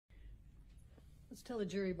Let's tell the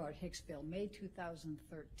jury about Hicksville, May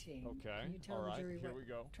 2013. Okay. Can you tell All the right. jury Here what we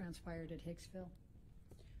go. transpired at Hicksville?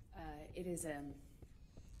 It is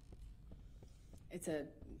it's like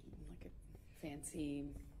a fancy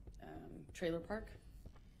trailer park.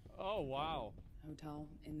 Oh, wow. Hotel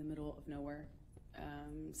in the middle of nowhere,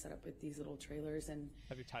 set up with these little trailers, and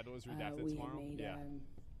Have your title is redacted we tomorrow? made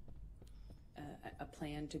a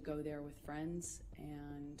plan to go there with friends,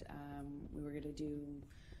 and we were going to do,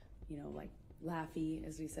 you know, like laughy,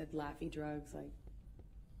 as we said, laughy drugs, like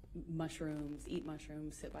mushrooms, eat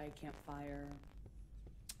mushrooms, sit by a campfire.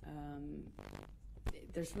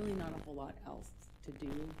 There's really not a whole lot else to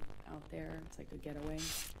do out there. It's like a getaway.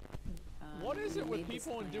 What is it with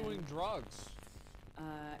people and doing drugs?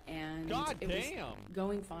 And God it damn. was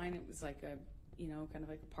going fine. It was like a, you know, kind of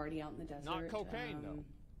like a party out in the desert. Not cocaine, though.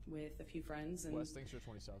 With a few friends. And Wes, thanks for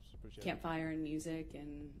 20 subs. Appreciate campfire and music.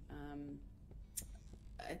 And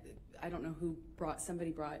I don't know who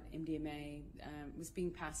somebody brought MDMA. It was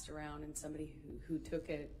being passed around, and somebody who took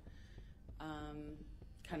it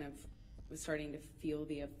kind of was starting to feel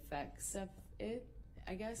the effects of it,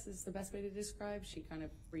 I guess is the best way to describe. She kind of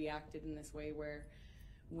reacted in this way where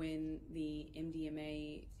when the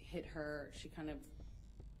MDMA hit her, she kind of,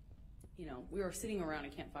 you know, we were sitting around a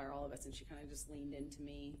campfire, all of us, and she kind of just leaned into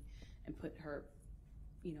me and put her,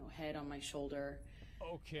 you know, head on my shoulder.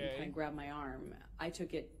 Okay. And kind of grabbed my arm. I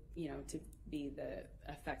took it, you know, to be the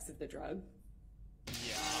effects of the drug.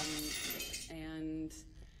 Yeah. And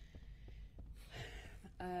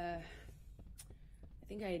I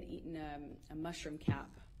think I had eaten a mushroom cap,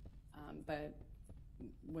 but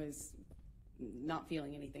was not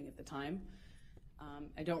feeling anything at the time.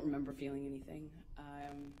 I don't remember feeling anything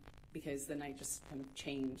because the night just kind of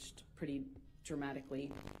changed pretty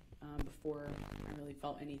dramatically before I really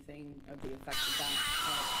felt anything of the effects of that.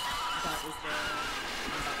 That was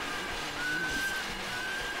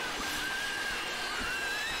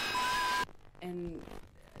the and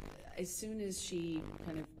as soon as she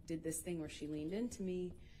kind of did this thing where she leaned into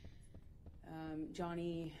me,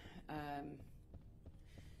 Johnny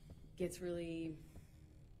gets really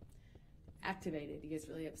activated. He gets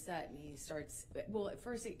really upset, and he starts. Well, at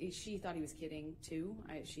first she thought he was kidding too.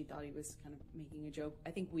 She thought he was kind of making a joke. I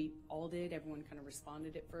think we all did. Everyone kind of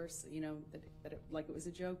responded at first, you know, that it, like it was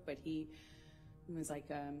a joke. But he was like,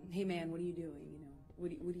 "Hey man, what are you doing? You know, what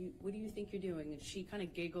do you think you're doing?" And she kind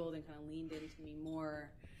of giggled and kind of leaned into me more,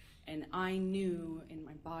 and I knew in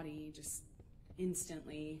my body just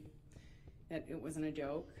instantly that it wasn't a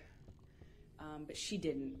joke. But she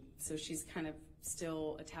didn't, so she's kind of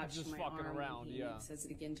still attached just to my fucking arm. around, He yeah. says it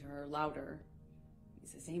again to her, louder. He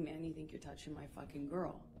says, "Hey man, you think you're touching my fucking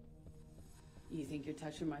girl? You think you're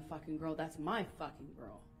touching my fucking girl? That's my fucking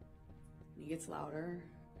girl." And he gets louder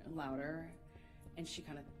and louder, and she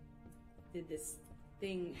kind of did this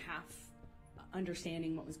thing, half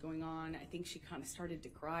understanding what was going on. I think she kind of started to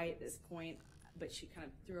cry at this point, but she kind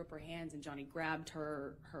of threw up her hands, and Johnny grabbed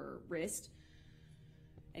her wrist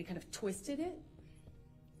and kind of twisted it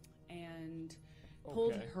and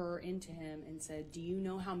pulled her into him and said, "Do you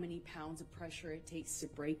know how many pounds of pressure it takes to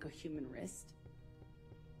break a human wrist?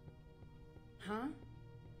 Huh?"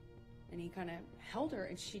 And he kind of held her,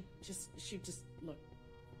 and she just looked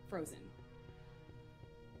frozen.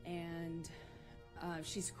 And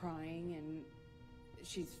she's crying, and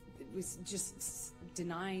was just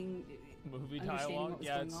denying Movie understanding dialogue? what was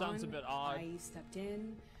Yeah, going it sounds on. a bit odd. I stepped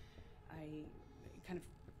in. I kind of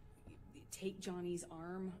take Johnny's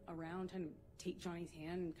arm around, kind of take Johnny's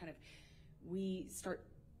hand, and kind of we start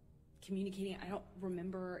communicating. I don't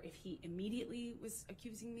remember if he immediately was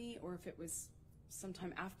accusing me or if it was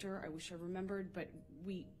sometime after. I wish I remembered, but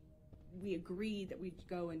we agreed that we'd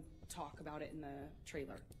go and talk about it in the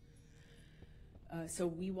trailer. So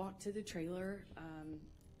we walked to the trailer,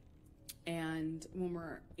 and when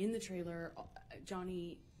we're in the trailer,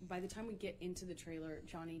 Johnny, by the time we get into the trailer,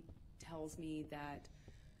 Johnny tells me that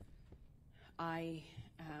I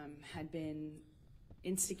had been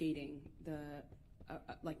instigating the,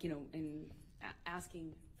 like, you know, in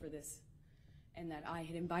asking for this, and that I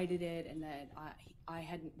had invited it, and that I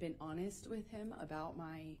hadn't been honest with him about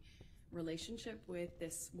my relationship with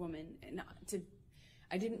this woman. And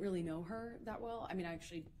I didn't really know her that well. I mean, I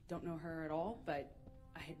actually don't know her at all, but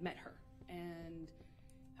I had met her. And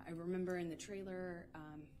I remember in the trailer,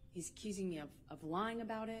 he's accusing me of lying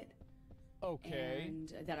about it. Okay.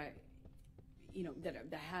 And that I, you know, that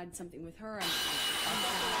I had something with her.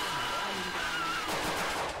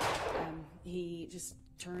 He just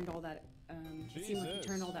turned all that, it seemed like he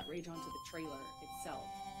turned all that rage onto the trailer itself.